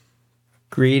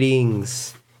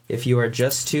Greetings. If you are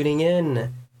just tuning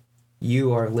in,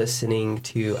 you are listening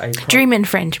to... Dream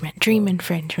infringement.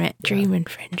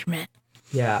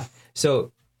 Yeah.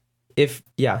 So, if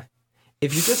you're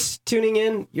just tuning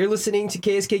in, you're listening to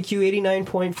KSKQ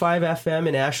 89.5 FM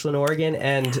in Ashland, Oregon,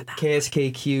 and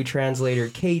KSKQ translator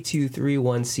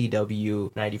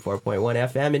K231CW 94.1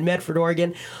 FM in Medford,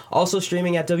 Oregon. Also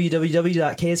streaming at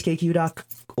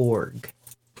www.kskq.org.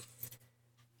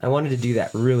 I wanted to do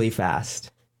that really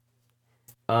fast.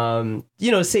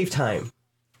 Save time.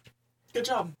 Good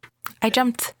job. I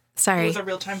jumped. Sorry. It was a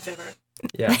real-time favorite.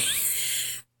 Yeah.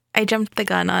 I jumped the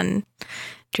gun on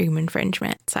dream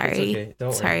infringement. Sorry. It's okay.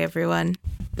 Don't Sorry, worry. everyone.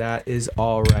 That is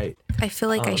all right. I feel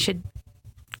like I should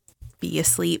be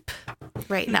asleep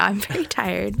right now. I'm very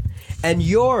tired. And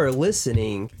you're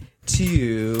listening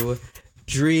to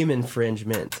Dream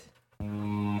Infringement.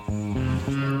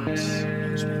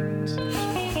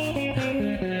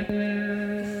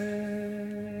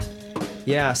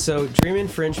 Yeah, so Dream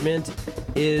Infringement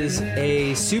is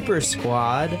a super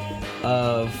squad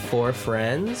of four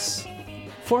friends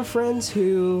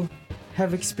who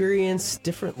have experienced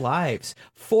different lives.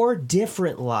 4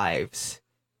 different lives.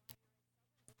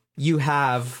 We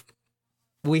have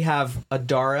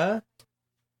Adara.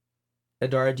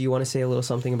 Adara, do you want to say a little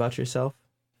something about yourself?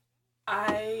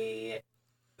 I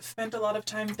spent a lot of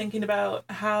time thinking about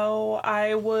how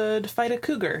I would fight a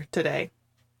cougar today.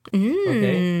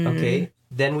 Okay.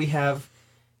 Then we have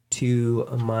to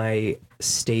my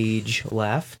stage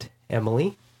left,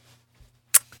 Emily.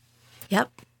 Yep.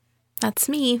 That's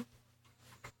me.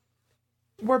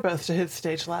 We're both to his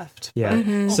stage left. Yeah.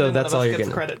 Mm-hmm. So Only that's one all of you're us gonna.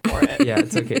 gets credit for it. Yeah,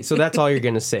 it's okay. So that's all you're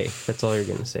gonna say.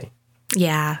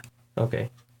 Yeah, Okay.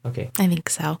 I think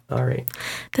so. All right.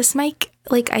 This mic,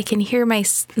 I can hear my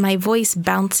voice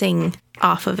bouncing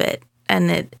off of it, and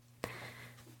it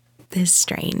is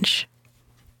strange.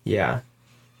 Yeah.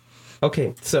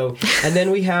 Okay. So, and then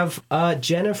we have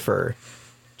Jennifer.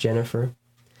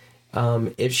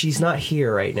 If she's not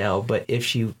here right now, but if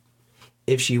she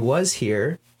was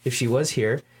here,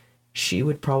 she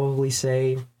would probably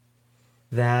say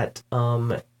that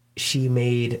she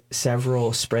made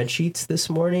several spreadsheets this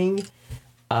morning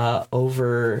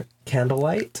over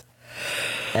candlelight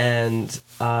and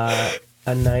a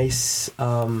nice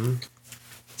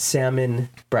salmon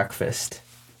breakfast.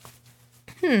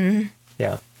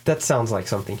 Yeah, that sounds like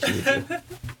something she would do.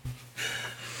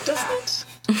 Doesn't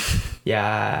it?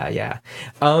 Yeah.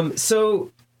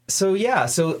 So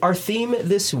our theme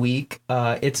this week,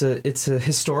 it's a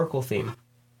historical theme.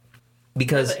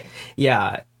 Because Really?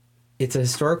 yeah, it's a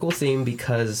historical theme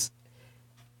because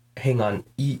hang on,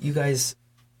 you guys,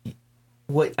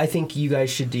 what I think you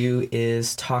guys should do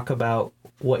is talk about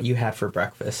what you had for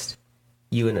breakfast.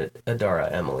 You and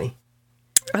Adara, Emily.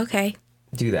 Okay.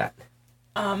 Do that.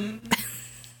 I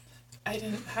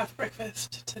didn't have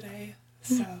breakfast today,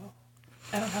 so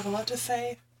I don't have a lot to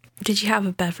say. Did you have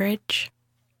a beverage?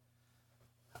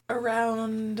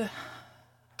 Around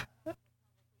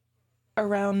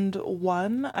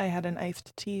 1, I had an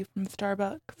iced tea from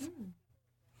Starbucks.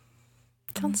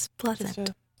 Sounds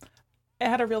pleasant. I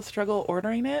had a real struggle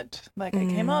ordering it. I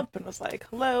came up and was like,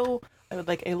 hello, I would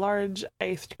like a large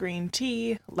iced green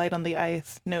tea, light on the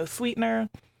ice, no sweetener.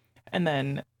 And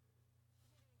then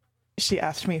she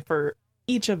asked me for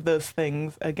each of those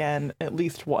things again at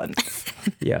least once.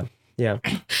 Yeah.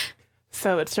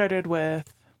 So it started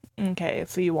with, okay,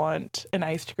 so you want an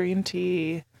iced green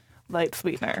tea, light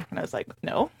sweetener. And I was like,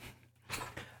 no.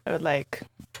 I would like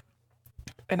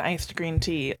an iced green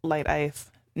tea, light ice,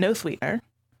 no sweetener.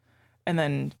 And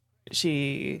then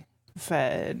she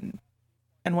said,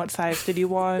 and what size did you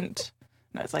want?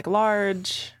 And I was like,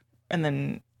 large. And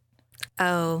then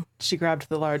she grabbed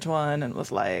the large one and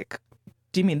was like,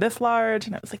 do you mean this large?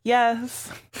 And I was like,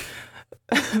 yes,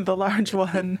 the large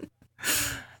one.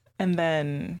 And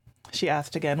then she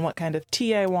asked again what kind of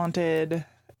tea I wanted,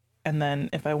 and then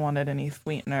if I wanted any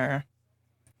sweetener.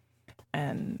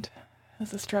 And it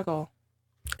was a struggle.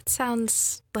 It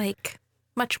sounds like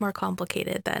much more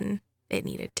complicated than it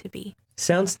needed to be.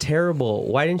 Sounds terrible.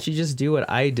 Why didn't you just do what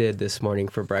I did this morning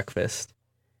for breakfast?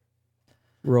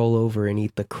 Roll over and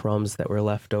eat the crumbs that were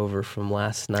left over from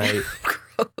last night.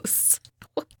 Gross.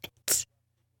 What?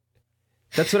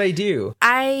 That's what I do.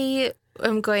 I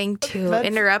am going to That's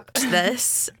interrupt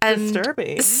this and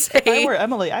Disturbing. say, If I were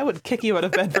Emily, I would kick you out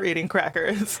of bed for eating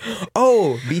crackers.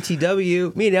 Oh,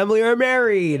 BTW, me and Emily are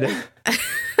married.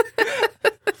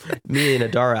 Me and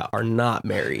Adara are not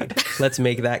married. Let's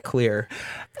make that clear.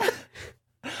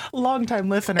 Longtime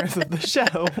listeners of the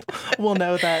show will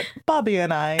know that Bobby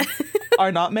and I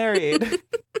are not married.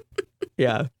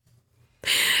 Yeah.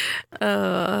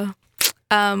 Well,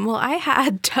 I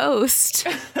had toast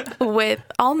with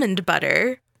almond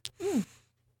butter.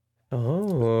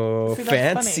 Oh, See, that's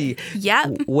fancy.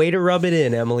 Yep. Way to rub it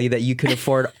in, Emily, that you can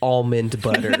afford almond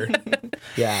butter.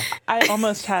 Yeah. I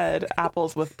almost had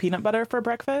apples with peanut butter for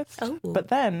breakfast, Oh. but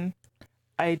then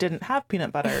I didn't have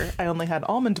peanut butter. I only had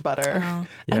almond butter, Oh.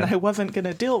 and Yeah. I wasn't going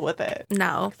to deal with it.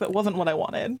 No, So it wasn't what I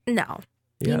wanted. no.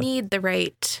 Yeah. You need the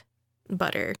right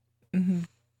butter, Mm-hmm.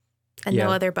 and Yeah.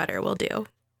 no other butter will do.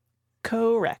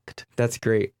 Correct. That's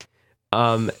great.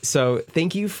 So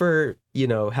thank you for,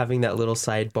 having that little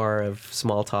sidebar of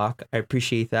small talk. I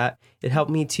appreciate that. It helped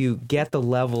me to get the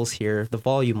levels here, the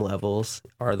volume levels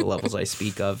are the levels I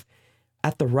speak of,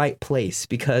 at the right place,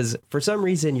 because for some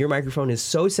reason your microphone is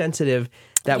so sensitive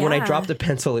that when I Yeah. dropped a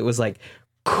pencil, it was like,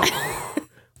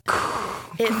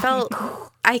 It felt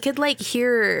I could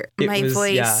hear It my was-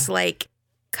 voice yeah.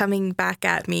 coming back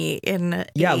at me in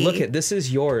yeah, a- look at, this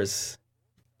is yours.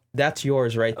 That's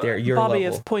yours right there. Your Bobby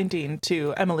level. is pointing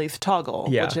to Emily's toggle,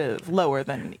 Yeah. which is lower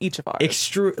than each of ours.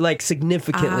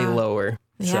 Significantly lower.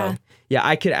 yeah. So yeah,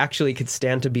 I could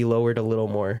stand to be lowered a little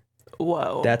more.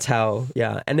 Whoa. That's how,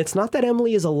 yeah. And it's not that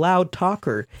Emily is a loud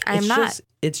talker. I'm It's not.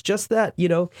 It's just that,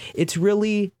 it's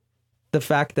really the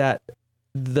fact that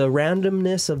the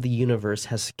randomness of the universe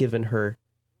has given her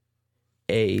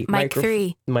a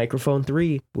microphone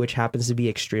 3, which happens to be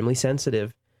extremely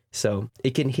sensitive. So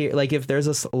it can hear, if there's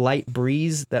a light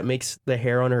breeze that makes the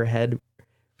hair on her head,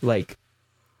 kind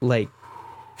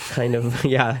of,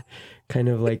 yeah, kind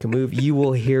of move, you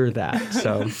will hear that.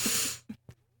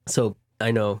 So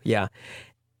I know, yeah.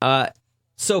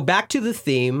 So back to the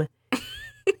theme,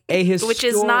 which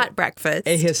is not breakfast.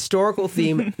 a historical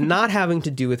theme, not having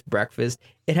to do with breakfast.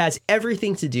 It has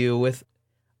everything to do with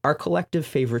our collective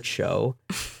favorite show,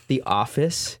 The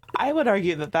Office. I would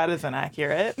argue that is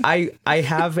inaccurate. I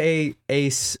have a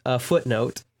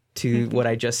footnote to what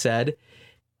I just said.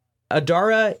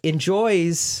 Adara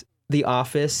enjoys The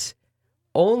Office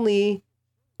only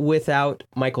without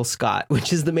Michael Scott,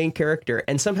 which is the main character,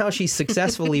 and somehow she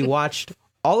successfully watched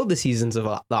all of the seasons of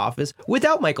The Office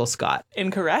without Michael Scott.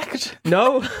 Incorrect.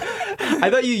 No, I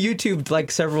thought you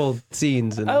YouTubed several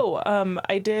scenes. And...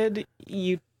 I did.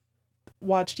 You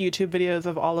watched YouTube videos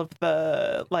of all of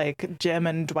the Jim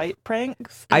and Dwight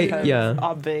pranks. because yeah.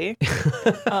 obvi.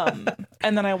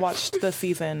 And then I watched the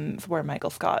seasons where Michael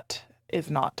Scott is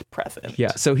not present.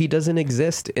 Yeah, so he doesn't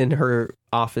exist in her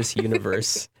Office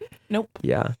universe. Nope.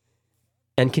 Yeah.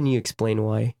 And can you explain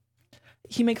why?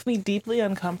 He makes me deeply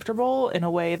uncomfortable in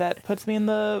a way that puts me in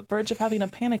the verge of having a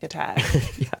panic attack.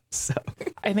 Yeah, so...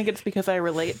 I think it's because I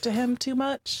relate to him too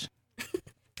much.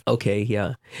 Okay,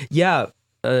 yeah. Yeah,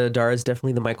 Dara's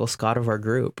definitely the Michael Scott of our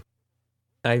group.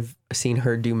 I've seen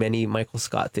her do many Michael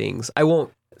Scott things. I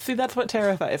won't... See, that's what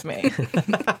terrifies me.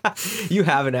 You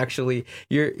haven't actually.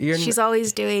 You're She's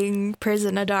always doing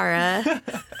Prison Adara.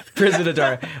 Prison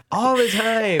Adara all the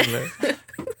time.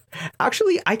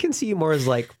 Actually, I can see you more as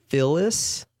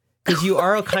Phyllis, because you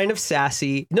are kind of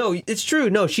sassy. No, it's true.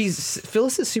 No,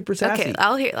 Phyllis is super sassy.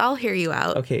 Okay, I'll hear you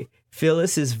out. Okay,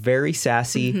 Phyllis is very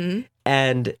sassy, Mhm.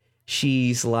 and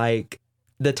she's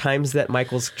the times that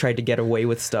Michael's tried to get away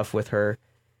with stuff with her,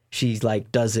 she's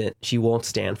she won't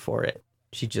stand for it.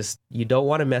 You don't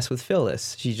want to mess with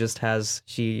Phyllis. She just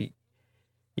she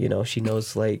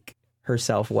knows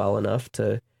herself well enough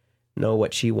to know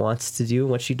what she wants to do and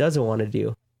what she doesn't want to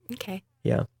do. Okay.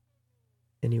 Yeah.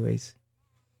 Anyways,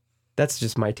 that's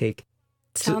just my take.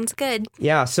 Sounds good.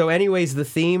 Yeah. So anyways, the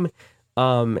theme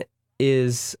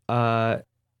is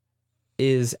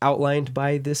outlined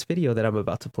by this video that I'm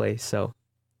about to play. So,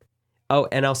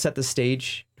 and I'll set the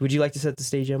stage. Would you like to set the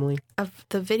stage, Emily? Of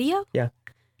the video? Yeah.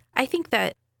 I think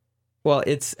that Well,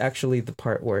 it's actually the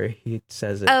part where he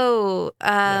says it.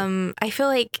 I feel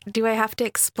like, do I have to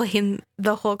explain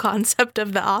the whole concept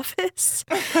of The Office?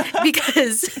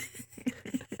 Because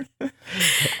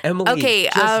Emily, okay,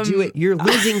 just do it. You're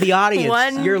losing the audience.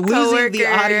 one You're losing the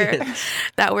coworker audience.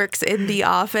 that works in the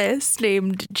office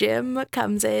named Jim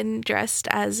comes in dressed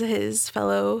as his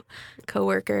fellow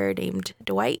coworker named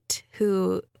Dwight,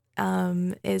 who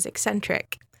is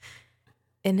eccentric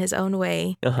in his own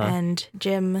way, Uh-huh. and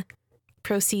Jim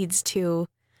proceeds to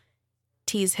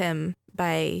tease him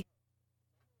by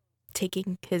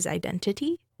taking his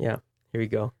identity. Yeah, here you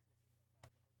go.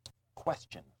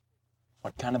 Question.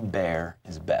 What kind of bear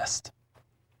is best?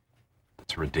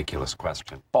 It's a ridiculous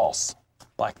question. False.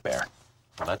 Black bear.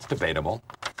 Well, that's debatable.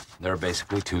 There are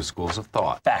basically two schools of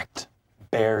thought. Fact.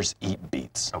 Bears eat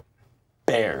beets. Oh.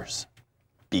 Bears.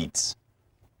 Beets.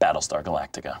 Battlestar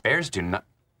Galactica. Bears do not...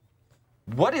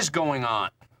 What is going on?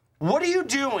 What are you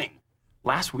doing?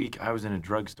 Last week, I was in a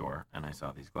drugstore and I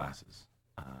saw these glasses,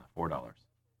 $4,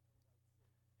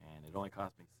 and it only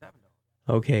cost me $7.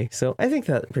 Okay, so I think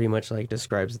that pretty much like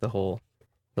describes the whole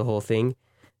thing.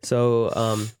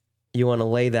 So, you want to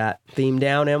lay that theme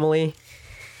down, Emily?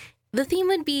 The theme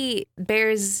would be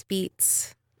Bears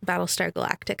beats Battlestar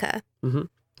Galactica.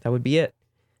 That would be it.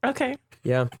 Okay.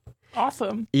 Yeah.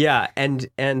 Awesome. Yeah, and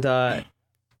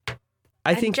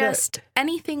I think just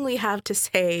anything we have to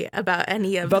say about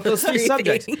any of about those three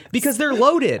subjects things. because they're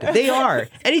loaded. They are.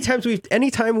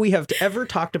 Anytime we have ever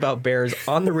talked about bears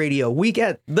on the radio, we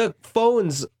get the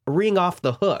phones ring off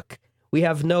the hook. We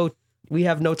have no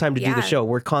time to do the Yeah. show.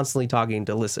 We're constantly talking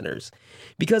to listeners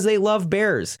because they love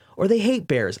bears or they hate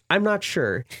bears. I'm not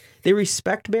sure. They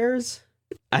respect bears.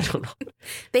 I don't know.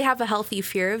 They have a healthy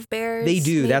fear of bears. They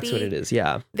do. That's maybe. what it is.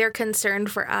 Yeah. They're concerned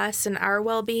for us and our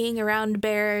well-being around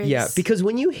bears. Yeah. Because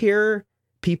when you hear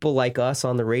people like us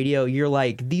on the radio, you're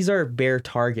like, these are bear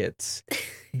targets.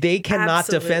 They cannot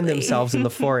defend Absolutely. themselves in the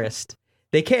forest.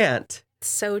 They can't.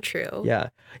 So true. Yeah.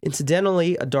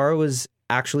 Incidentally, Adara was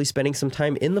actually spending some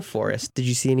time in the forest. Did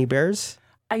you see any bears?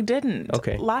 I didn't.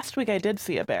 Okay. Last week I did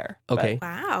see a bear. but Okay.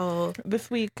 Wow. This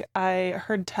week I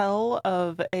heard tell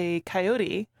of a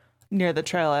coyote near the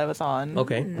trail I was on.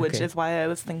 Okay. Which okay. is why I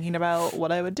was thinking about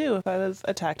what I would do if I was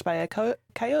attacked by a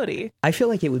coyote. I feel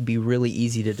like it would be really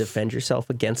easy to defend yourself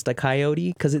against a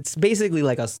coyote because it's basically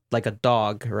like a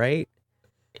dog, right?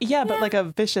 Yeah, but like a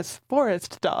vicious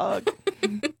forest dog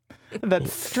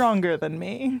that's stronger than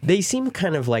me. They seem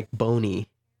kind of like bony,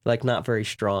 like not very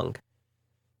strong.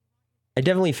 I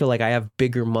definitely feel like I have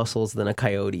bigger muscles than a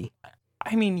coyote.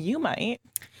 I mean, you might.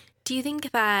 Do you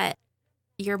think that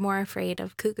you're more afraid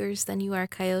of cougars than you are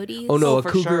coyotes? Oh no, Oh, a for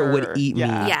cougar sure. would eat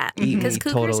Yeah. me. Yeah, Eat because me,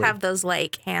 cougars totally. have those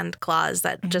like hand claws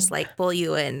that just like pull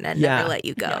you in and Yeah. never let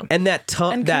you go. Yeah. And that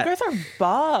tongue, And that cougars are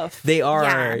buff. they are,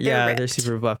 Yeah, yeah, they're they're ripped.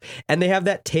 super buff, and they have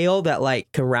that tail that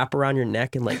like can wrap around your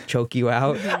neck and like choke you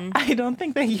out. Mhm. I don't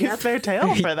think they use their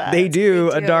tail for that. They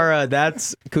do, They do. Adara.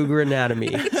 That's cougar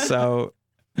anatomy. So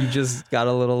you just got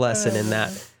a little lesson in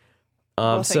that.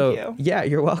 Well, So thank you. yeah,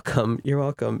 you're welcome. You're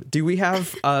welcome. Do we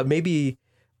have maybe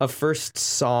a first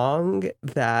song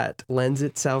that lends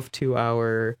itself to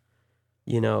our,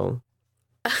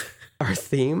 our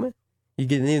theme? You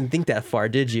didn't even think that far,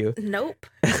 did you? Nope.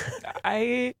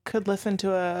 I could listen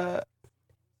to a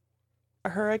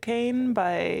Hurricane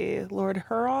by Lord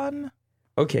Huron.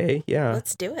 Okay, yeah.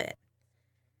 Let's do it.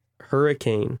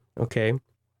 Hurricane. Okay.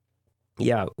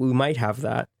 Yeah, we might have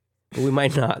that, but we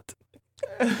might not.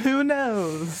 Who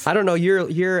knows? I don't know.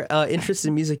 Your interest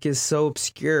in music is so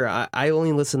obscure. I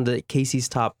only listen to Casey's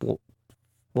Top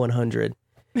 100.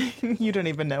 You don't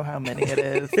even know how many it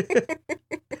is.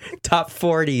 Top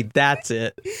 40. That's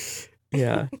it.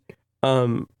 Yeah.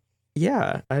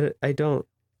 Yeah. I don't.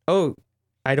 Oh,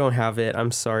 I don't have it.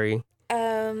 I'm sorry.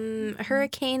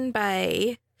 Hurricane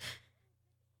by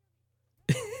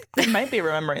I might be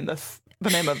remembering the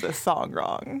name of this song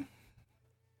wrong.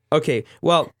 Okay.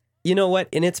 Well, you know what?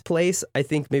 In its place, I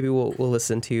think maybe we'll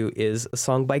listen to is a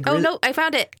song by Oh no, I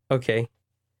found it. Okay.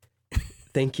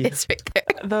 Thank you. It's right there.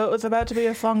 Though it was about to be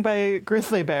a song by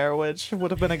Grizzly Bear, which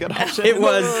would have been a good option. It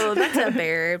was. Oh, that's a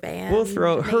bear band. We'll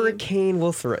throw name. Hurricane.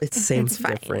 We'll throw. It's the same It's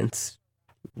fine. difference.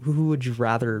 Who would you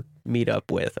rather meet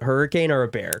up with, a hurricane or a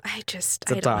bear? I a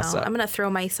don't know. toss-up. I'm gonna throw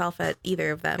myself at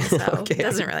either of them, so Okay. it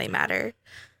doesn't really matter.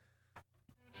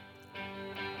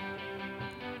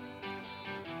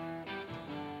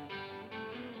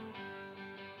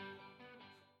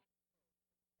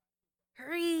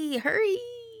 Hurry!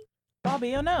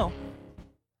 Bobby, oh no.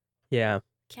 Yeah,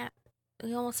 Can't.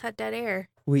 We almost had dead air.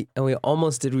 we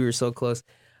almost did. We were so close.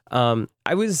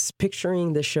 I was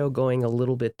picturing the show going a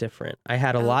little bit different. I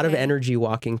had a lot of Okay. energy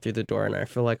walking through the door, and I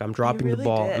feel like I'm dropping the really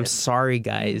ball. I'm did. sorry,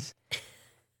 guys.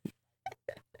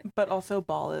 But also,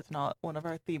 ball is not one of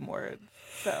our theme words.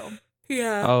 So,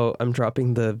 Yeah. Oh, I'm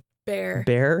dropping the Bear.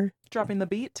 bear. dropping the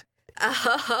beat.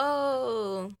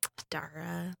 Oh,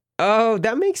 Dara. Oh,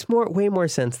 that makes way more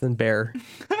sense than bear.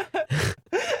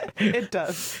 It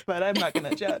does, but I'm not going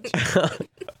to judge.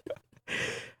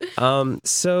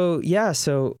 So yeah,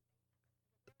 so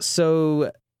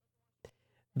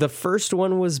the first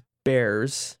one was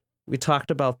bears. We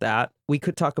talked about that. We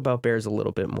could talk about bears a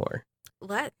little bit more.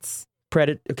 Let's.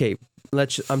 Okay,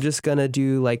 I'm just gonna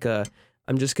do like a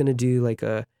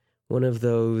one of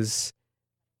those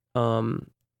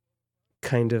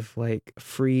kind of like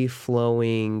free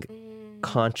flowing Do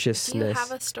consciousness. you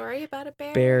have a story about a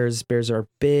bear? Bears are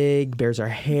big, bears are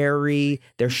hairy,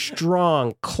 they're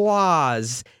strong,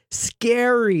 claws,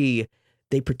 scary.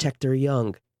 They protect their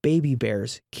young. Baby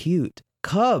bears, cute.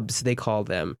 Cubs, they call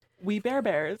them. We bear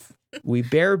bears. We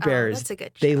bear Oh, bears. that's a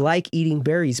good They show. like eating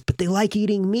berries, but they like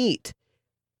eating meat.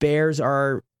 Bears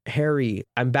are hairy.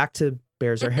 I'm back to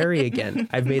bears are hairy again.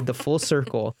 I've made the full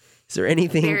circle. Is there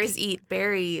anything Bears eat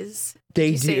berries.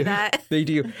 they Did you do? say that? They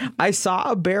do. I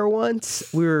saw a bear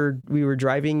once. We were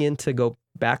driving in to go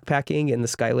backpacking in the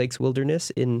Sky Lakes Wilderness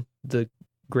in the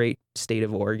great state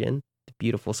of Oregon, the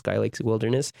beautiful Sky Lakes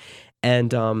Wilderness,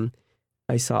 and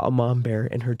I saw a mom bear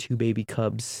and her 2 baby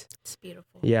cubs. It's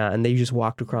beautiful. Yeah, and they just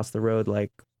walked across the road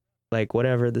like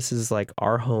whatever. This is like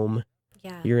our home.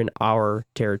 Yeah. You're in our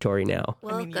territory now.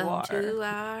 I mean, you Welcome are. to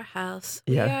our house.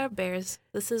 Yeah. We are bears.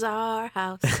 This is our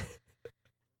house.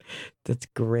 That's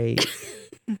great.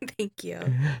 Thank you.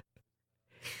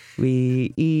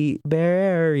 We eat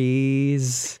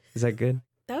berries. Is that good?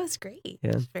 That was great.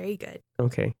 Yeah. Very good.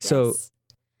 Okay. Yes.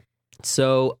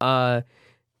 So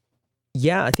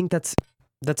yeah, I think that's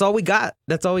all we got.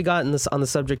 That's all we got in this on the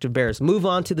subject of bears. Move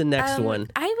on to the next one.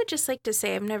 I would just like to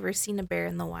say I've never seen a bear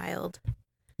in the wild.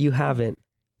 You haven't.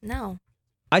 No.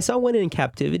 I saw one in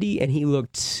captivity and he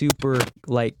looked super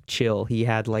like chill. He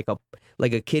had like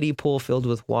a kiddie pool filled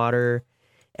with water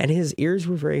and his ears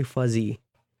were very fuzzy,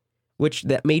 which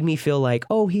that made me feel like,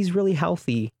 oh, he's really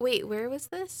healthy. Wait, where was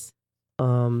this?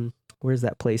 Where's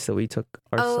that place that we took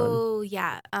our son? Oh,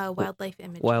 yeah. Wildlife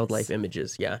Images. Wildlife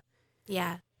Images, yeah.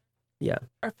 Yeah.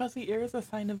 Are fuzzy ears a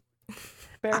sign of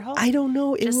bear health? I don't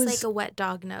know. It Just was like a wet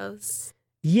dog nose.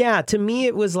 Yeah, to me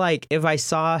it was like if I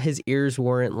saw his ears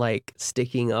weren't like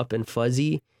sticking up and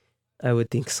fuzzy, I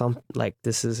would think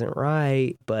this isn't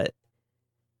right, but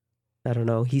I don't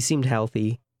know. He seemed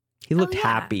healthy. He looked yeah.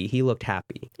 happy. He looked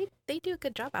happy. They do a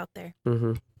good job out there.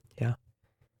 Mm-hmm. Yeah.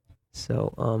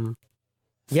 So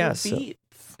yeah, beets.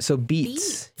 so beets.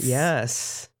 Beets.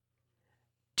 Yes.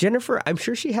 Jennifer, I'm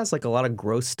sure she has like a lot of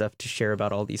gross stuff to share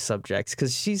about all these subjects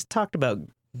because she's talked about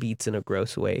beets in a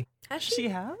gross way. Has She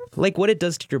has? Like what it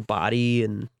does to your body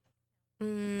and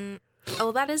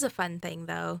Oh, that is a fun thing,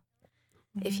 though.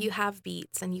 If you have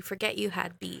beets and you forget you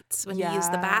had beets when you use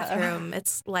the Yeah. bathroom,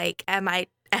 it's like, am I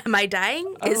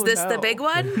dying? Is Oh, this the no. big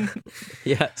one?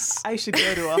 yes. I should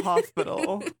go to a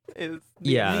hospital is the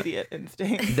Yeah. immediate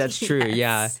instinct. That's true. Yeah.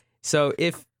 Yes. So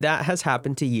if that has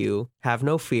happened to you, have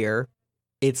no fear.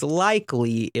 It's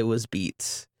likely it was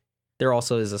beets. There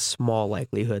also is a small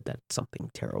likelihood that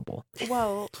something terrible.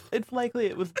 Well, it's likely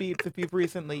it was beets if you've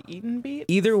recently eaten beets.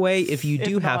 Either way, if you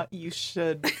do if have not, you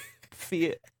should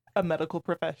see a medical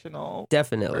professional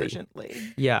definitely,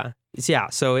 urgently. yeah.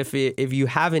 So if you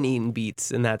haven't eaten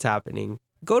beets and that's happening,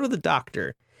 go to the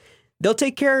doctor. They'll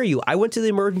take care of you. I went to the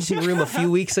emergency room a few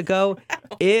weeks ago.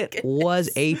 It was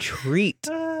a treat.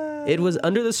 It was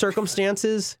under the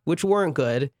circumstances, which weren't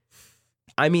good.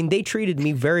 I mean, they treated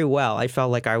me very well. I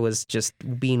felt like I was just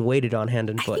being waited on hand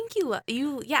and I foot. think you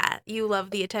love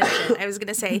the attention. I was going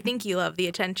to say, I think you love the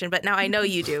attention, but now I know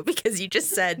you do because you just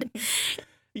said,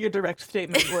 Your direct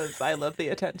statement was, I love the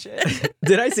attention.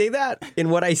 Did I say that in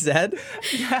what I said?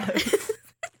 Yes.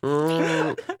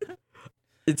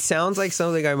 It sounds like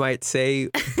something I might say,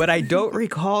 but I don't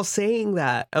recall saying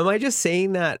that. Am I just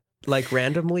saying that like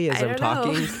randomly as I I'm don't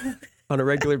know. talking on a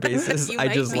regular basis? You I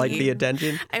might just like be. the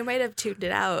attention. I might have tuned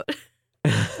it out.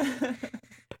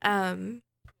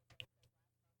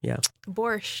 Yeah.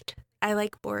 Borscht. I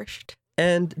like borscht.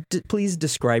 And please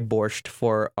describe borscht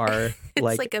for our It's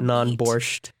like, like a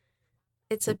non-borscht.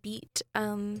 It's a beet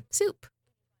soup.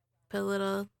 Put a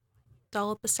little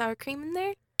dollop of sour cream in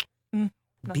there.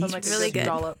 Nothing Beets. like a Really good.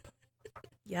 dollop.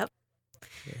 Yep.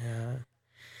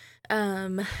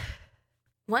 Yeah.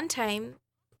 One time,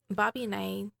 Bobby and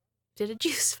I did a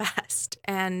juice fast,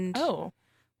 and Oh,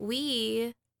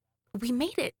 we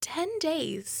made it 10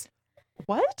 days.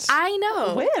 what? I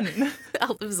know. When?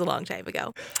 Oh, it was a long time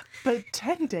ago, But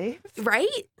 10 days?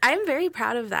 right? I'm very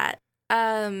proud of that.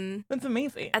 That's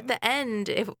amazing. At the end,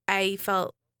 I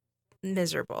felt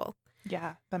miserable.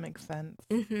 Yeah, that makes sense.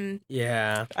 Hmm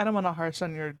Yeah. I don't want to harsh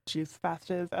on your juice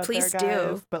fasts out Please there, do.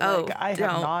 guys. But Oh, like, I have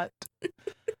don't. not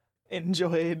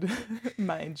enjoyed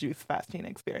my juice fasting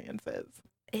experiences.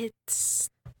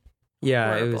 It's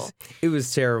Yeah, horrible. it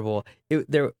was terrible.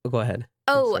 Go ahead.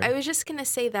 Oh, sorry. I was just gonna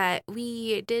say that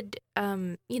we did,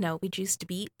 we juiced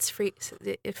beets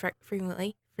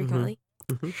frequently, Mhm.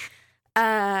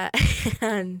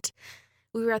 and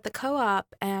we were at the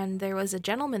co-op, and there was a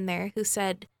gentleman there who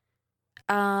said,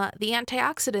 "The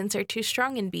antioxidants are too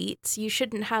strong in beets. You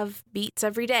shouldn't have beets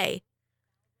every day."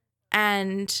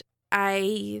 And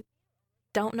I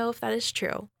don't know if that is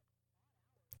true.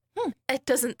 It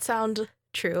doesn't sound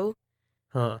true,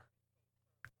 Huh.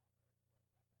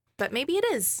 but maybe it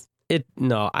is.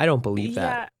 No, I don't believe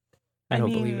that. Yeah, I don't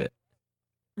mean, believe it.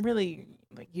 Really,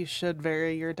 like you should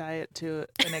vary your diet to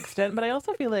an extent, but I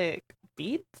also feel like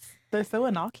beets, they're so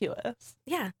innocuous.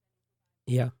 Yeah.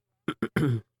 Yeah.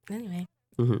 Anyway.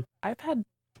 I've had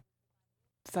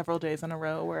several days in a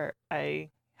row where I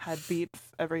had beets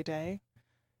every day,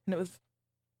 and it was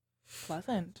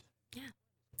pleasant.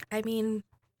 I mean,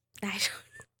 I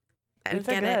don't Beets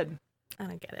are get it. good. I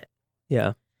don't get it.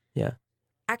 Yeah.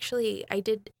 Actually, I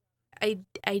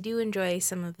do enjoy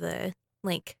some of the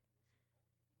like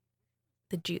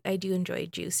I do enjoy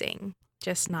juicing,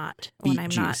 just not when Beet I'm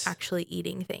juice. not actually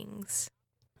eating things.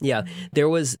 Yeah. There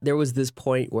was this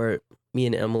point where me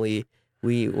and Emily,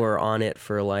 we were on it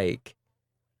for like,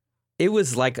 I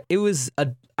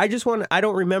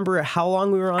don't remember how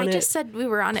long we were on I it. just said we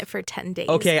were on it for 10 days.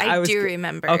 Okay, I do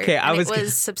remember. okay, and it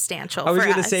was substantial. I was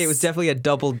going gonna to say it was definitely a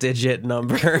double-digit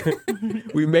number.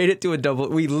 We made it to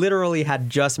we literally had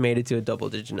just made it to a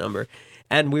double-digit number.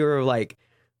 And we were like,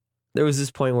 there was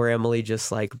this point where Emily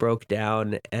just like broke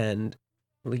down and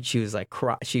she was like,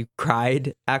 she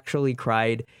actually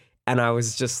cried. And I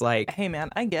was just like, Hey man,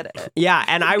 I get it. yeah.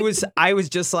 And I was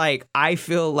just like, I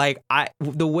feel like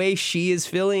the way she is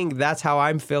feeling, that's how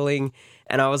I'm feeling.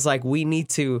 And I was like,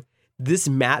 this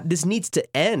needs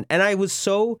to end. And I was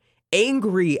so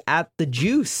angry at the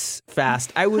juice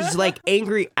fast. I was like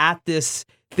angry at this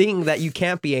thing that you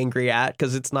can't be angry at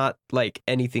because it's not like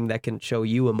anything that can show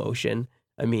you emotion.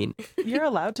 I mean, You're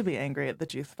allowed to be angry at the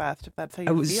juice fast if that's how you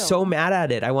I was feel. so mad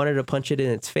at it. I wanted to punch it in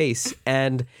its face.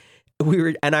 And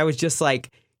I was just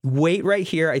like, wait right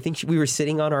here. I think we were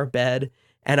sitting on our bed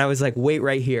and I was like, wait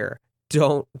right here.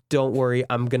 Don't worry.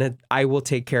 I will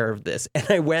take care of this. And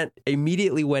I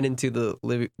immediately went into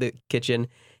the kitchen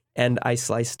and I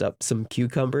sliced up some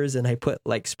cucumbers and I put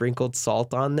like sprinkled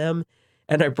salt on them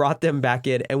and I brought them back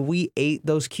in and we ate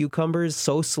those cucumbers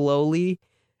so slowly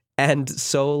and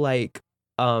so like,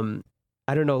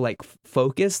 I don't know, like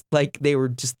focused, like they were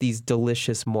just these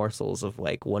delicious morsels of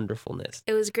like wonderfulness.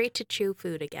 It was great to chew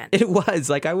food again. It was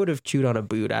like I would have chewed on a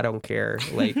boot. I don't care.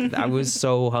 Like I was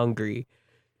so hungry.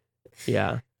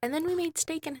 Yeah. And then we made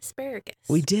steak and asparagus.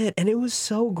 We did. And it was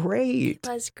so great. It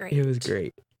was great. It was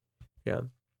great. Yeah.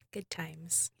 Good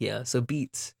times. Yeah. So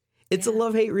beets. It's a Yeah.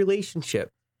 love-hate relationship.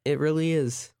 It really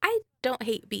is. I don't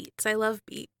hate beets. I love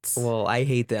beets. Well, I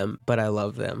hate them, but I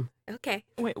love them. Okay.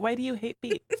 Wait, why do you hate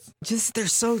beets? Just they're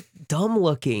so dumb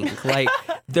looking. Like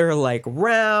they're like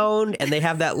round and they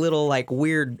have that little like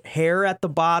weird hair at the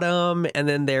bottom and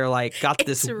then they're like got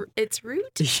this It's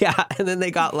root? yeah, and then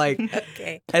they got like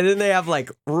Okay. and then they have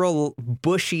like real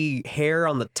bushy hair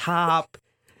on the top.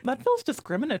 That feels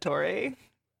discriminatory.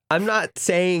 I'm not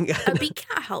saying A beet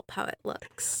can't help how it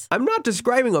looks. I'm not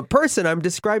describing a person, I'm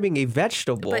describing a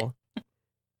vegetable.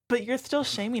 But you're still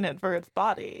shaming it for its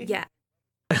body. Yeah.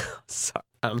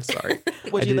 I'm sorry.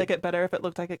 Would I you did- like it better if it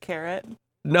looked like a carrot?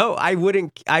 No, I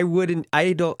wouldn't. I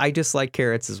just like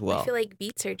carrots as well. I feel like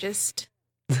beets are just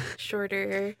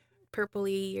shorter,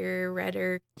 purpley or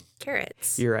redder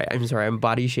carrots. You're right. I'm sorry. I'm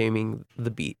body shaming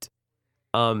the beet.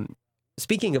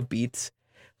 Speaking of beets,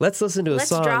 let's listen to a Let's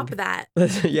song. drop that.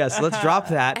 Yes, let's drop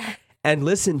that and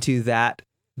listen to that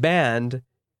band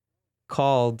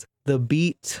called The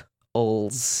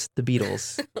Beatles. The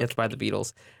Beatles. It's by the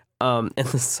Beatles. And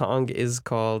the song is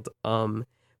called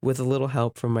With a Little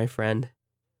Help from My Friend.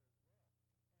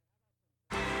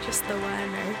 Just the one,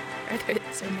 or are there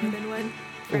more than one?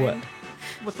 What? Friend?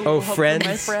 With a Oh, little help from friends?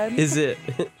 my friend? Is it?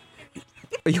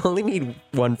 You only need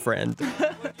one friend.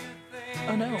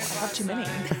 Oh no, I have too many.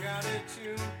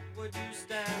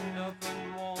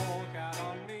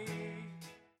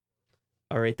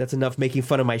 All right, that's enough making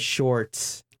fun of my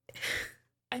shorts.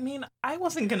 I mean, I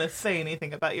wasn't gonna say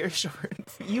anything about your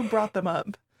shorts. You brought them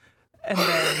up and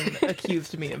then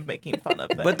accused me of making fun of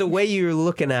them. But the way you were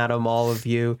looking at them, all of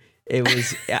you, it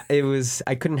was,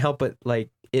 I couldn't help but like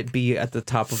it be at the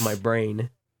top of my brain.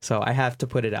 So I have to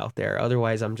put it out there.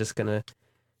 Otherwise, I'm just gonna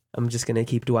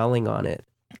keep dwelling on it.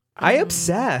 I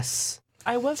obsess.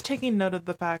 I was taking note of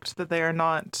the fact that they are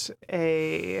not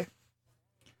a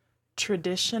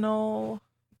traditional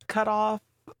cutoff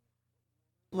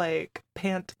like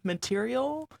pant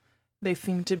material. They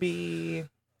seem to be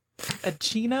a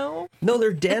chino. No,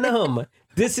 they're denim.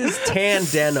 This is tan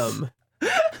denim.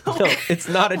 No, it's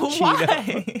not a chino.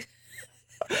 Why?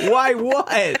 Why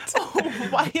what?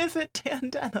 Why is it tan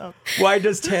denim? Why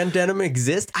does tan denim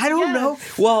exist? I don't know.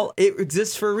 Well, it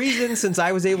exists for a reason since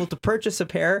I was able to purchase a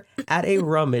pair at a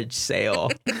rummage sale.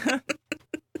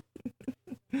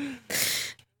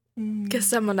 Because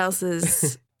someone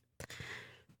else's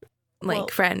Well-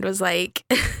 friend was like,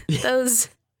 those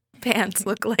pants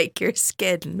look like your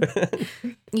skin.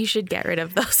 You should get rid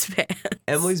of those pants.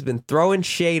 Emily's been throwing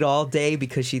shade all day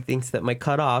because she thinks that my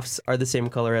cutoffs are the same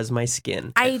color as my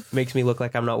skin. I Makes me look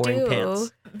like I'm not wearing do.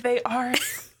 pants. They are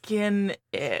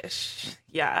skin-ish.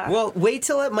 Yeah. Well, wait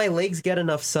till my legs get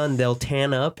enough sun, they'll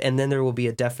tan up, and then there will be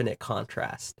a definite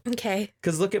contrast. Okay.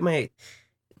 Because look at my...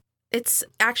 It's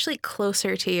actually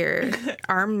closer to your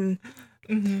arm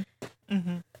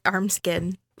arm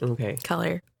skin Okay,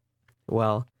 color.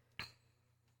 well,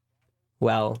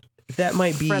 that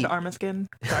might be... Fred Armiskin.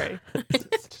 Sorry.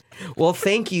 Well,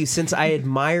 thank you, since I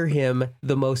admire him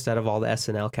the most out of all the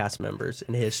SNL cast members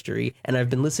in history, and I've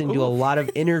been listening to a lot of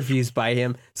interviews by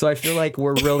him, so I feel like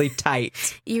we're really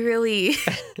tight. You really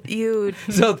you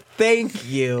So thank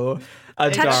you,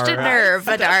 Adara. touched a nerve,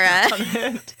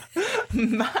 Adara.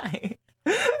 My.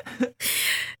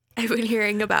 I've been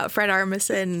hearing about Fred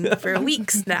Armisen for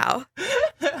weeks now.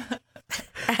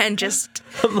 And just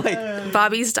I'm like,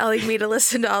 Bobby's telling me to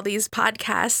listen to all these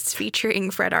podcasts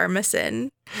featuring Fred Armisen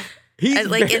he's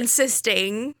and like very-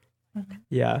 insisting,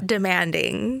 yeah,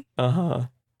 demanding. uh-huh.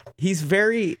 He's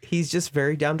just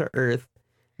very down to earth,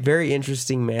 very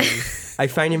interesting man. I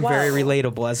find him very Well.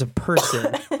 relatable as a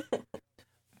person.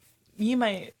 You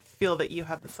might feel that you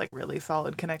have this like really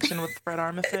solid connection with Fred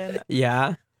Armisen.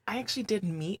 Yeah, I actually did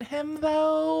meet him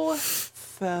though,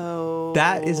 so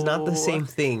that is not the same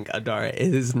thing, Adara.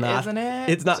 It is not. Isn't it?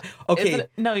 It's not. Okay, Isn't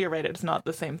it? No, you're right. It's not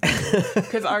the same thing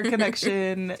because our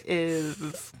connection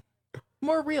is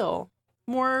more real,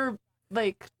 more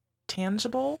like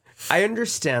tangible. I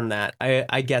understand that.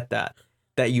 I get that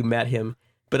you met him,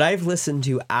 but I've listened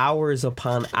to hours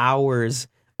upon hours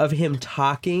of him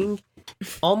talking,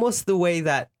 almost the way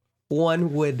that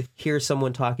one would hear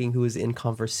someone talking who is in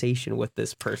conversation with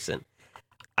this person.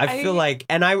 I feel like,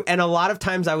 and a lot of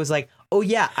times I was like, oh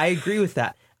yeah, I agree with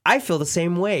that. I feel the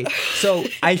same way. So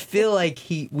I feel like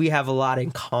we have a lot in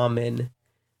common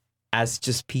as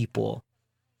just people.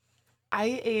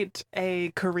 I ate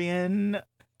a Korean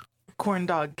corn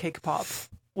dog cake pop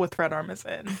with Fred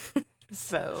Armisen,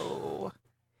 so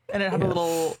and it had a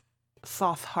little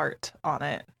soft heart on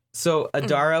it. So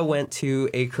Adara went to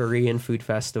a Korean food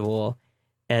festival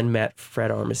and met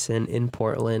Fred Armisen in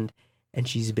Portland, and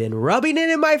she's been rubbing it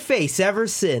in my face ever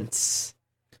since.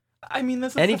 I mean,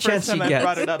 this is Any the chance first time she I've gets.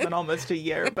 brought it up in almost a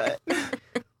year, but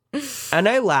And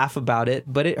I laugh about it,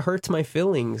 but it hurts my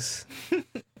feelings.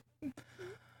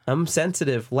 I'm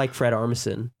sensitive, like Fred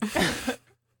Armisen.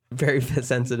 Very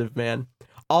sensitive man.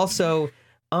 Also,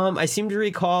 I seem to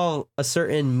recall a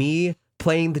certain me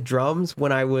playing the drums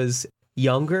when I was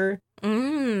younger.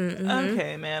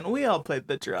 okay, man, we all played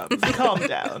the drums. Calm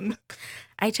down.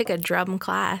 I took a drum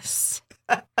class.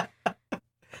 As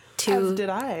To did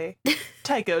I.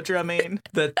 Taiko drumming.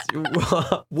 That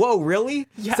whoa, really?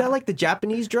 Yeah. Is that like the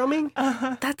Japanese drumming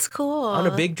that's cool. on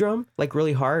a big drum, like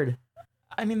really hard?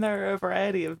 I mean, there are a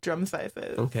variety of drum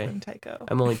sizes Okay. in Taiko.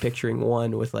 I'm only picturing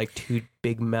one with like two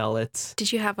big mallets.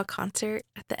 Did you have a concert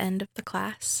at the end of the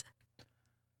class?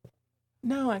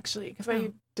 No, actually, because Oh.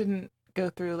 I didn't go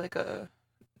through like a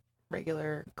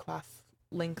regular class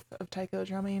length of Taiko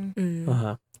drumming. Uh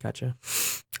huh. Gotcha.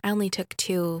 I only took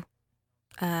 2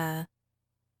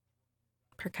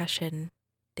 percussion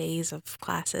days of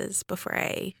classes before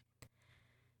I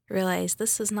realized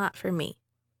this is not for me.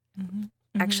 Mm-hmm.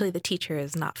 Actually, the teacher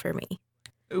is not for me.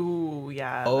 Ooh,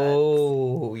 yeah.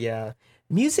 Oh yeah.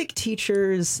 Music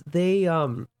teachers, they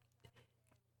some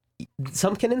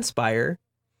can inspire.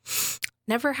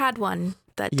 Never had one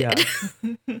that Yeah.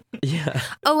 did. Yeah.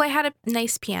 Oh, I had a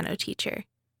nice piano teacher.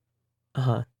 Uh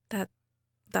huh.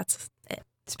 That's it.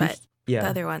 But yeah. the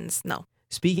other ones, no.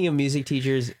 Speaking of music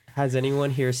teachers, has anyone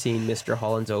here seen Mr.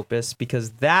 Holland's Opus?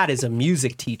 Because that is a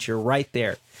music teacher right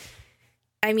there,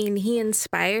 I mean, he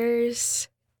inspires.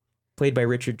 played by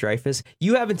Richard Dreyfuss.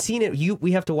 You haven't seen it.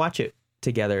 We have to watch it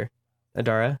together.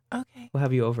 Adara, Okay. we'll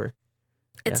have you over.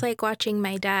 It's like watching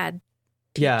my dad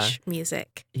teach Yeah.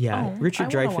 music. Yeah, Oh,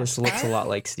 Richard I wanna Dreyfuss watch looks a that. lot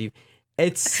like Steve.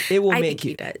 It will I make think you.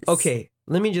 he does. Okay,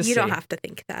 let me just You say, don't have to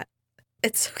think that.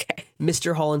 It's okay.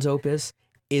 Mr. Holland's Opus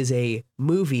is a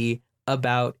movie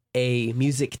about a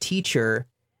music teacher,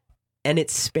 and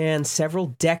it spans several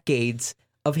decades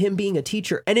of him being a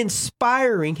teacher and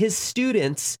inspiring his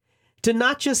students to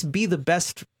not just be the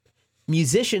best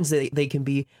musicians that they can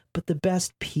be, but the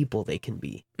best people they can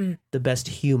be, the best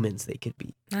humans they could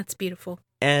be. That's beautiful.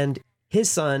 And his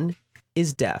son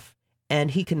is deaf, and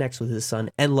he connects with his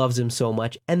son and loves him so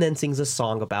much, and then sings a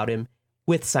song about him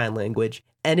with sign language.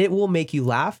 And it will make you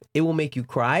laugh. It will make you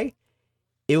cry.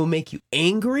 It will make you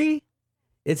angry.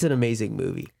 It's an amazing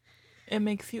movie. It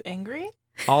makes you angry?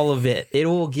 All of it. It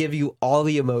will give you all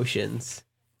the emotions.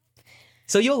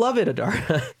 So you'll love it,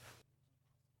 Adara.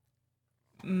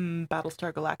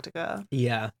 Battlestar Galactica.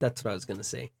 Yeah, that's what I was gonna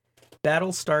say.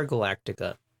 Battlestar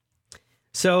Galactica.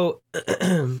 So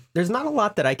there's not a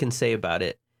lot that I can say about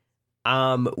it.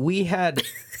 We had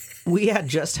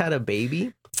just had a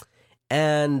baby,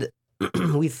 and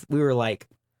we were like,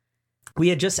 we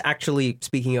had just actually,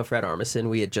 speaking of Fred Armisen,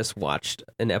 we had just watched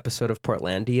an episode of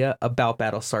Portlandia about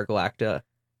Battlestar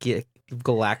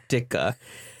Galactica,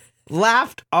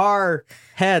 laughed our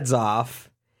heads off,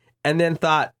 and then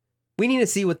thought, we need to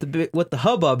see what the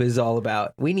hubbub is all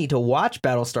about. We need to watch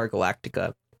Battlestar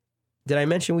Galactica. Did I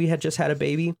mention we had just had a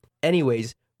baby?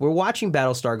 Anyways, we're watching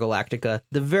Battlestar Galactica,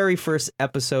 the very first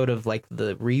episode of like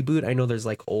the reboot. I know there's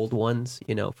like old ones,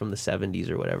 you know, from the 70s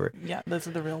or whatever. Yeah, those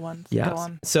are the real ones. Yeah. Go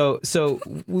on. So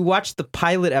we watched the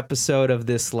pilot episode of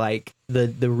this, like the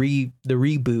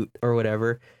reboot or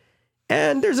whatever.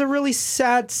 And there's a really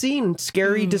sad scene,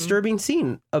 scary, disturbing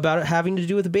scene about it having to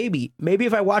do with a baby. Maybe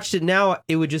if I watched it now,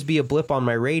 it would just be a blip on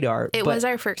my radar. It was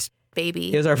our first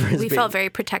baby. It was our first We baby. felt very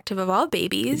protective of all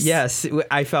babies. Yes,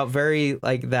 I felt very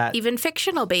like that. Even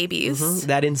fictional babies.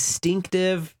 That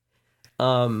instinctive,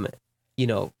 you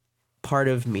know, part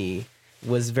of me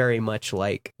was very much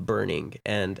like burning,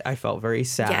 and I felt very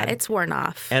sad. Yeah, it's worn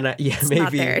off. And It's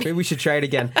not there. maybe we should try it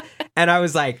again. And I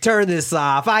was like, turn this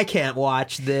off. I can't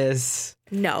watch this.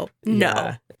 No.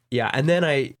 Yeah. And then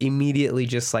I immediately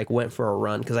just like went for a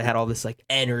run because I had all this like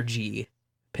energy,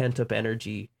 pent up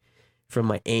energy from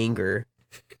my anger.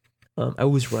 I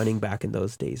was running back in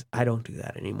those days. I don't do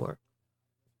that anymore.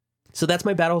 So that's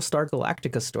my Battlestar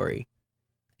Galactica story.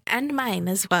 And mine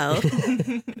as well.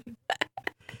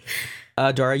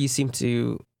 Dara, you seem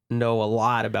to know a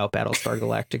lot about Battlestar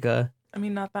Galactica. I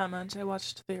mean, not that much. I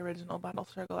watched the original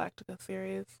Battlestar Galactica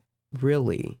series.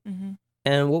 Really? Mm-hmm.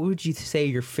 And what would you say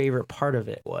your favorite part of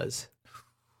it was?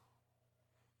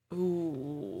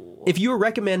 Ooh. If you were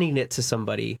recommending it to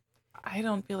somebody, I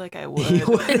don't feel like I You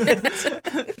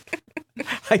would.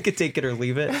 I could take it or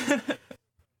leave it.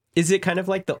 Is it kind of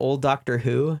like the old Doctor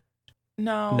Who?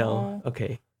 No. No.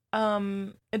 Okay.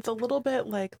 It's a little bit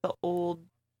like the old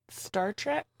Star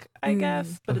Trek, I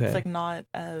guess, but Okay. it's like not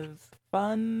as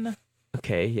fun.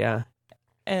 Okay. Yeah.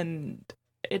 And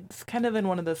it's kind of in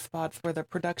one of those spots where the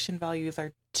production values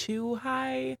are too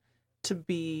high to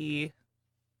be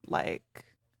like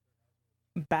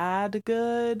bad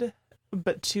good,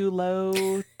 but too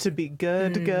low to be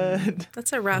good good.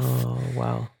 That's a rough Oh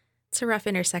wow, it's a rough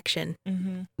intersection.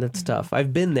 Mm-hmm. that's tough.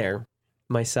 I've been there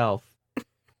myself. And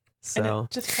So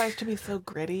it just tries to be so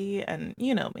gritty, and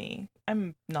you know me,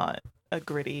 I'm not a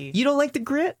gritty. you don't like the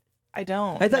grit? I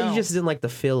don't. I thought no. you just didn't like the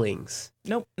fillings.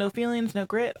 Nope, no feelings, no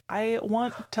grit. I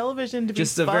want television to be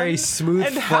Just a fun very smooth,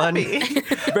 and fun, happy.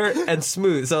 and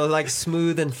smooth. So like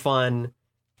smooth and fun.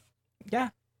 Yeah.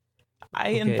 I,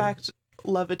 in Okay. fact,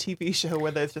 love a TV show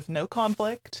where there's just no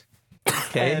conflict.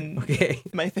 Okay. And Okay.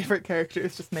 my favorite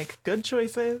characters just make good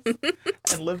choices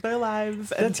and live their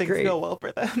lives, and That's things great. go well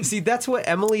for them. See, that's what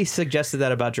Emily suggested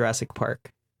that about Jurassic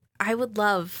Park. I would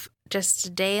love just a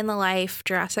day in the life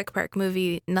Jurassic Park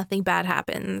movie, nothing bad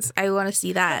happens. I want to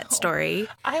see that story.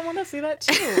 I want to see that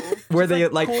too. Where Just, they,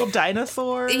 like- cool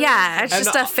dinosaurs. Yeah, it's And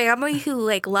just a family who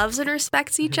like loves and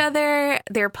respects each other.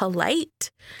 They're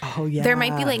polite. Oh yeah. There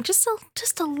might be like just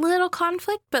a little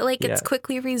conflict, but like it's Yeah.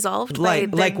 quickly resolved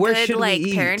Like- by like, the where good should we like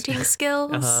eat? parenting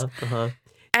skills. Uh-huh.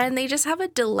 And they just have a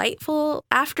delightful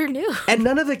afternoon. And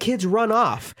none of the kids run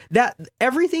off. That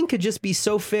everything could just be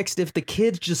so fixed if the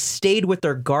kids just stayed with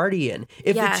their guardian.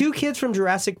 If Yeah. the two kids from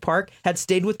Jurassic Park had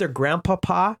stayed with their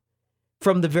grandpapa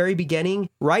from the very beginning,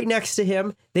 right next to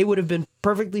him, they would have been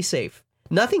perfectly safe.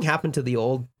 Nothing happened to the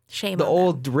old Shame on them.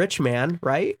 old rich man,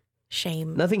 right?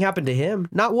 Shame. Nothing happened to him.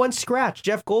 Not one scratch.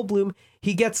 Jeff Goldblum,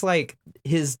 he gets like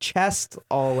his chest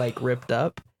all like ripped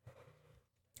up.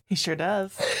 He sure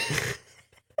does.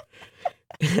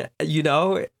 You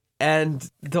know, and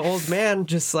the old man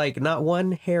just like not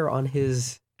one white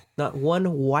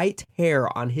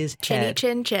hair on his Chinny head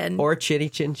chin chin. or chinny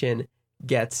chin chin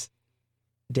gets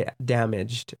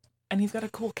damaged. And he's got a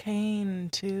cool cane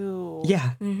too.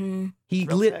 Yeah, Mm-hmm.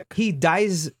 Real sick. he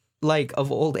dies like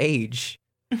of old age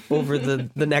over the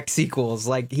next sequels.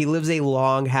 Like he lives a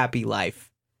long happy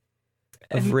life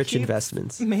of And rich keeps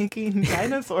investments. making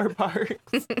dinosaur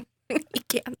parks. You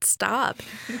can't stop.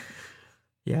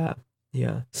 Yeah.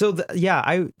 So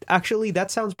I actually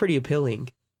that sounds pretty appealing.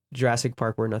 Jurassic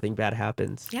Park where nothing bad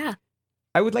happens. Yeah.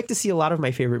 I would like to see a lot of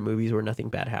my favorite movies where nothing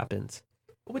bad happens.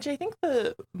 Which I think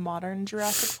the modern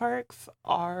Jurassic Parks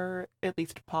are at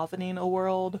least positing a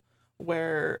world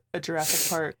where a Jurassic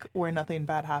Park where nothing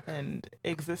bad happened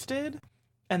existed,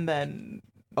 and then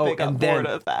Oh, they got and bored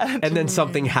then of that. and then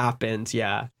something happens.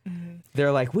 Yeah,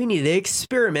 they're like, we need to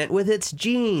experiment with its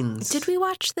genes. Did we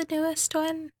watch the newest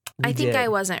one? We I think did. I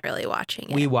wasn't really watching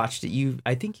it. We watched it.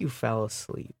 I think you fell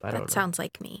asleep. I don't know. That sounds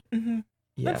like me. Mhm.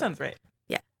 Yeah. That sounds right.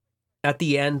 At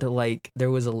the end, like there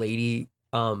was a lady,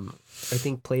 I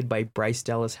think played by Bryce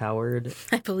Dallas Howard.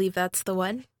 I believe that's the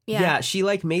one. Yeah, she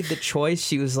like made the choice.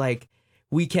 She was like,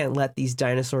 we can't let these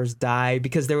dinosaurs die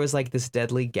because there was like this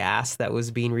deadly gas that was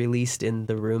being released in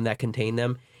the room that contained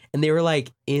them. And they were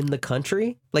like in the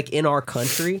country, like in our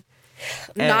country.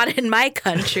 Not in my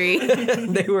country.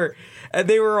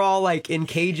 they were all like in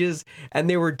cages and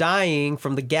they were dying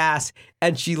from the gas.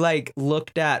 And she like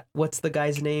looked at, what's the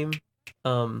guy's name?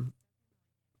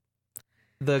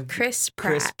 Chris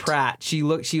Pratt. She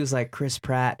was like, Chris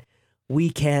Pratt, we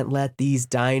can't let these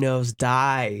dinos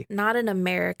die. Not in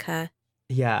America.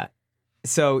 Yeah.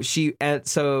 So he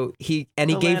The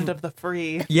gave land of the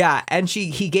free. yeah, and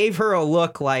he gave her a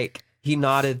look like he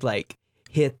nodded like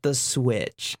hit the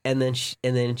switch, and then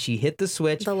she hit the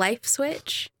switch, The life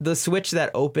switch. the switch that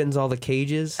opens all the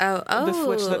cages. Oh. The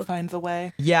switch that finds a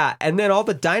way. Yeah, and then all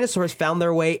the dinosaurs found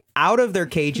their way out of their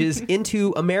cages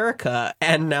into America,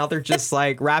 and now they're just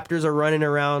like raptors are running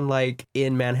around like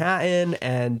in Manhattan,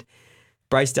 and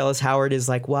Bryce Dallas Howard is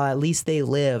like, well, at least they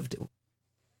lived.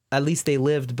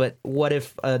 But what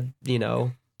if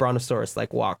Brontosaurus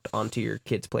like walked onto your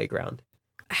kid's playground?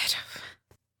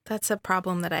 That's a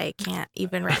problem that I can't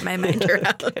even wrap my mind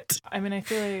around. I mean, I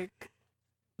feel like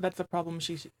that's a problem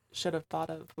she should have thought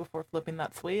of before flipping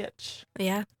that switch.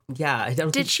 Yeah. Yeah, I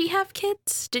don't. Did she have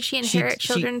kids? Did she inherit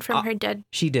children from her dead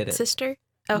She did it. sister?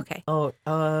 Okay. Oh,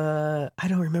 I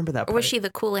don't remember that. Or was part. she the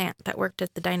cool aunt that worked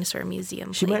at the dinosaur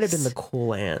museum? She might have been place? the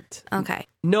cool aunt. Okay.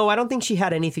 No, I don't think she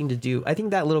had anything to do. I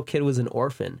think that little kid was an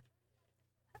orphan.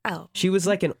 Oh. She was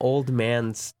like an old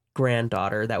man's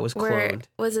granddaughter that was Where cloned.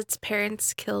 was its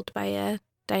parents killed by a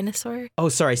dinosaur? Oh,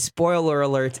 sorry. Spoiler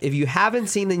alert. If you haven't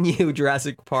seen the new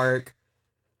Jurassic Park,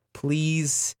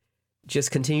 please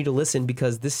just continue to listen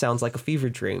because this sounds like a fever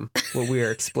dream, what we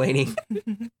are explaining.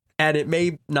 And it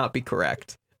may not be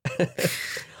correct.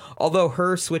 Although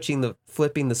her flipping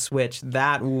the switch,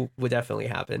 that would definitely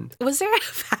happen. Was there a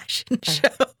fashion show?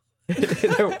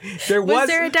 there Was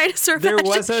there a dinosaur There fashion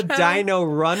was a show? dino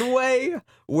runway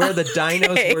where the dinos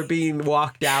Okay. were being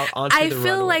walked out onto I the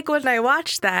feel runway. like when I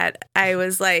watched that, I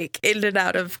was like in and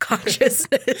out of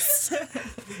consciousness.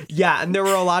 Yeah, and there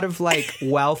were a lot of like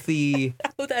wealthy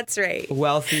Oh, that's right.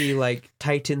 like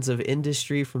titans of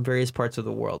industry from various parts of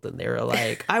the world, and they were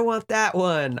like, I want that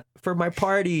one for my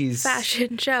parties.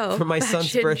 Fashion show. For my son's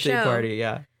Fashion birthday show. party,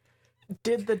 yeah.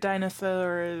 Did the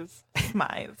dinosaurs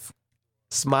smize?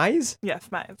 Smize? Yeah,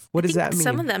 smize. What I does think that mean?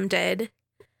 Some of them did.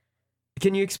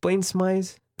 Can you explain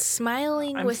smize?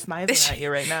 Smiling I'm with smizing at you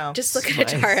right now. Just look at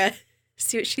Smize. Tara.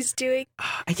 See what she's doing?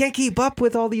 I can't keep up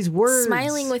with all these words.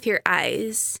 Smiling with your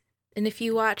eyes. And if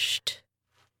you watched,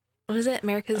 what was it?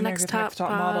 America's Next Top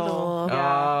Model.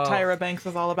 Yeah, Oh. Tyra Banks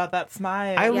was all about that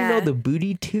smile. I only Yeah. know the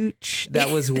booty tooch. That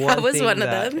was one. That was thing one of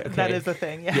that, them. Okay. That is a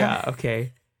thing. Yeah. Yeah.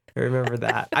 Okay. I remember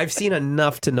that. I've seen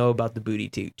enough to know about the booty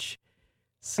tooch.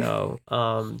 So,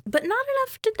 But not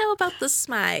enough to know about the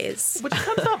smize. Which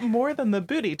comes up more than the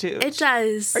booty tooth. It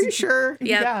does. are you sure?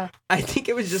 Yep. Yeah. I think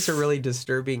it was just a really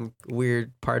disturbing,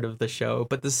 weird part of the show.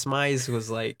 But the smize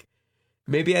was like,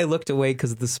 maybe I looked away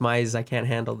because of the smize. I can't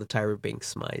handle the Tyra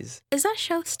Banks smize. Is that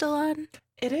show still on?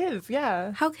 It is.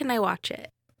 Yeah. How can I watch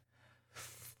it?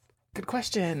 Good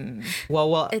question.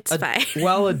 Well, It's fine.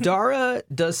 While Adara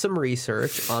does some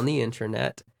research on the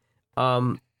internet,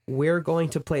 we're going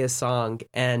to play a song,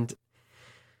 and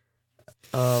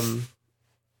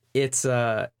it's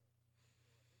a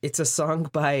song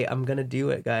by, I'm gonna do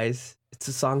it, guys. It's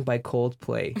a song by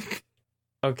Coldplay.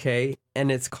 Okay, and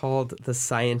it's called "The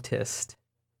Scientist."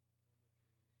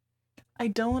 I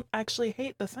don't actually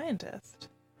hate The Scientist.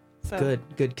 So, Good,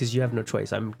 because you have no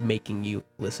choice. I'm making you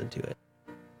listen to it.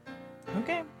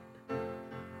 Okay.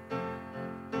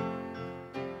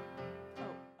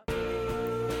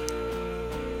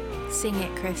 Sing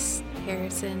it, Chris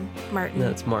Harrison Martin. No,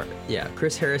 it's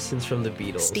Chris Harrison's from the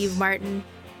Beatles. Steve Martin.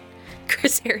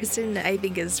 Chris Harrison, I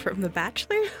think, is from The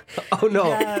Bachelor. Oh no!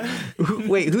 Yeah.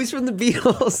 Wait, who's from the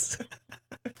Beatles?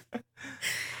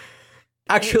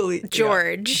 Actually, yeah.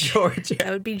 George. George. That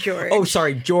would be George. Oh,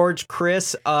 sorry, George,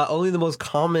 Chris. Only the most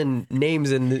common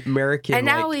names in the American. And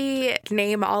now we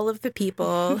name all of the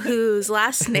people whose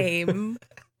last name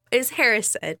is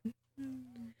Harrison.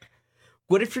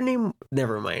 What if your name?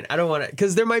 Never mind. I don't want to,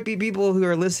 because there might be people who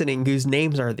are listening whose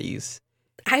names are these.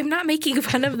 I'm not making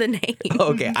fun of the name.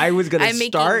 Okay, I was going I'm to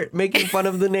making- start making fun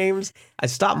of the names. I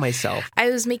stopped myself. I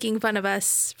was making fun of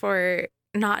us for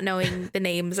not knowing the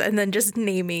names and then just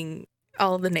naming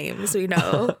all the names we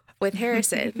know with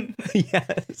Harrison.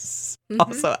 Yes. Mhm.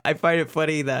 Also, I find it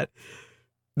funny that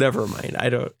never mind. I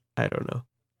don't know.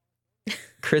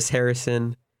 Chris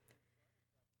Harrison.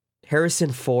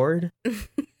 Harrison Ford?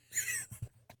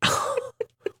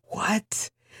 What?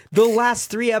 The last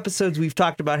 3 episodes we've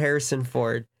talked about Harrison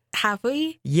Ford. Have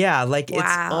we? Yeah, like it's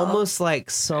Wow. almost like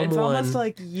someone. It's almost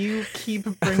like you keep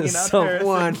bringing up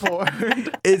Someone- Harrison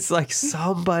Ford. It's like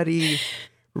somebody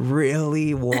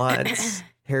really wants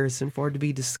Harrison Ford to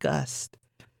be discussed.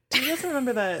 Do you guys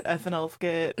remember that SNL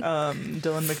skit, Dylan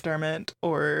McDermott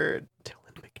or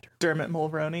Dermot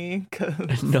Mulroney?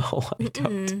 'Cause No, I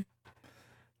don't. Mm.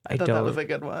 I thought that was a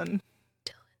good one.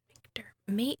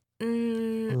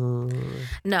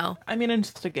 No. I mean,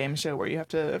 it's just a game show where you have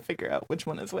to figure out which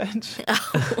one is which.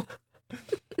 Oh.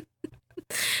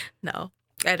 No,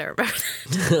 I don't remember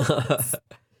that.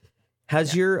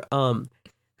 Has your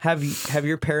have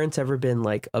your parents ever been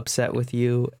like upset with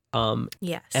you?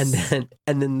 Yes.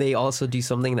 And then they also do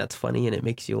something that's funny and it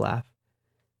makes you laugh.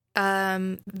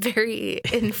 Very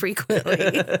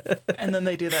infrequently. And then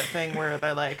they do that thing where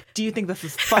they're like, do you think this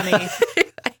is funny?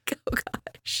 Like, oh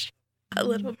gosh, a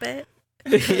little bit.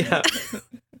 Yeah.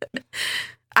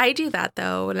 I do that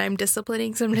though when I'm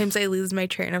disciplining. Sometimes I lose my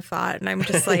train of thought, and I'm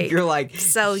just like, You're like,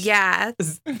 so yeah,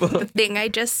 the thing I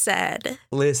just said.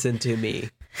 listen to me.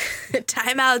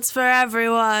 Timeouts for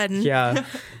everyone. Yeah.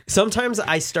 Sometimes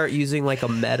I start using like a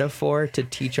metaphor to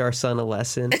teach our son a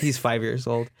lesson. He's 5 years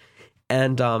old.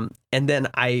 And then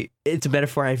it's a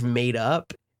metaphor I've made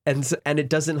up and it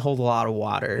doesn't hold a lot of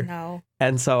water. No.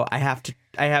 And so I have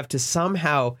to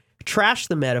somehow trash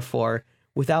the metaphor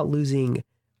without losing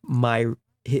my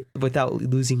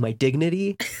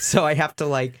dignity. So I have to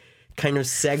like kind of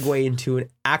segue into an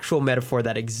actual metaphor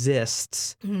that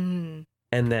exists. Mm.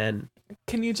 And then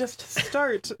Can you just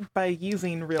start by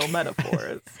using real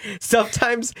metaphors?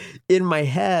 sometimes in my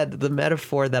head, the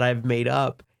metaphor that I've made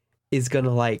up is going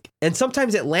to like, and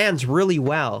sometimes it lands really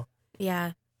well.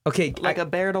 Yeah. Okay. Like a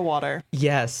bear to water.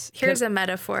 yes. Here's a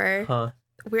metaphor. Huh.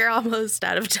 We're almost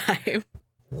out of time.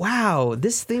 Wow.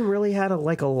 This thing really had a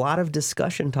lot of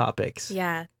discussion topics.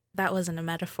 Yeah, that wasn't a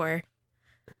metaphor.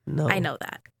 No. I know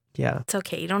that. Yeah. It's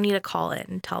okay. You don't need to call in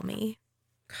and tell me.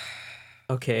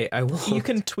 Okay. I will. You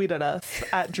can tweet at us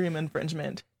at Dream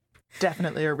Infringement.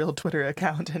 Definitely a real Twitter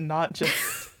account and not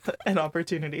just an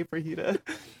opportunity for you to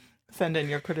send in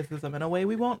your criticism in a way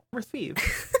we won't receive.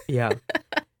 Yeah.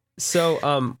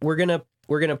 So we're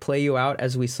gonna play you out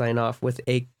as we sign off with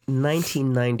a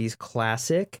 1990s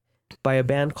classic by a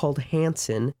band called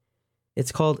Hanson.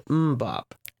 It's called MMMBop.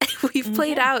 We've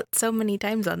played out so many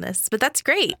times on this, but that's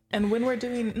great. And when we're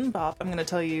doing MMMBop, I'm going to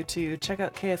tell you to check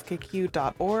out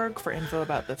kskq.org for info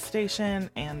about the station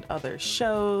and other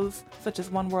shows, such as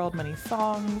One World, Many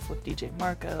Songs with DJ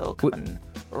Marco coming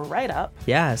right up.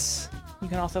 Yes. You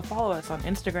can also follow us on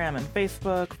Instagram and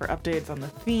Facebook for updates on the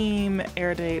theme,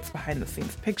 air dates, behind the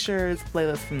scenes pictures,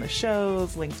 playlists from the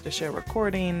shows, links to show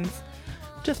recordings.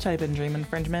 Just type in Dream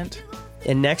Infringement.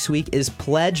 And next week is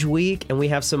Pledge Week, and we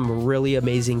have some really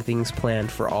amazing things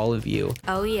planned for all of you.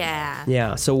 Oh, yeah.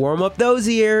 Yeah, so warm up those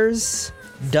ears,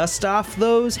 dust off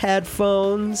those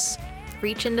headphones.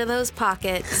 Reach into those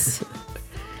pockets.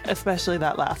 Especially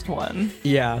that last one.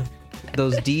 Yeah,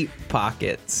 those deep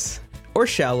pockets. Or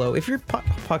shallow, if your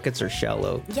pockets are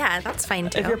shallow. Yeah, that's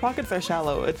fine too. If your pockets are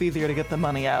shallow, it's easier to get the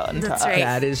money out and That's to right.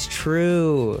 That is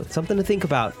true. Something to think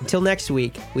about. Until next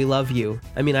week, we love you.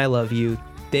 I mean, I love you.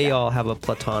 They all have a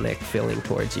platonic feeling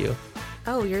towards you.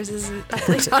 Oh, yours is a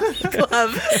platonic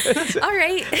love. All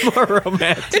right. More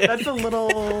romantic. That's a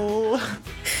little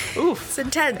It's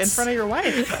intense. in front of your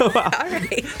wife, All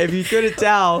right. If you couldn't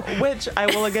tell, which I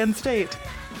will again state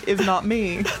is not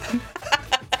me.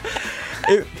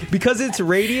 because it's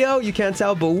radio, you can't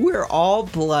tell, but we're all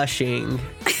blushing.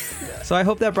 So I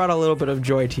hope that brought a little bit of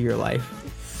joy to your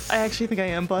life. I actually think I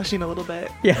am blushing a little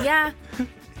bit. Yeah. Yeah.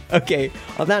 Okay.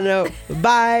 On that note,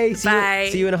 bye. Bye.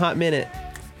 See you in a hot minute.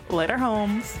 Later,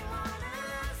 Holmes.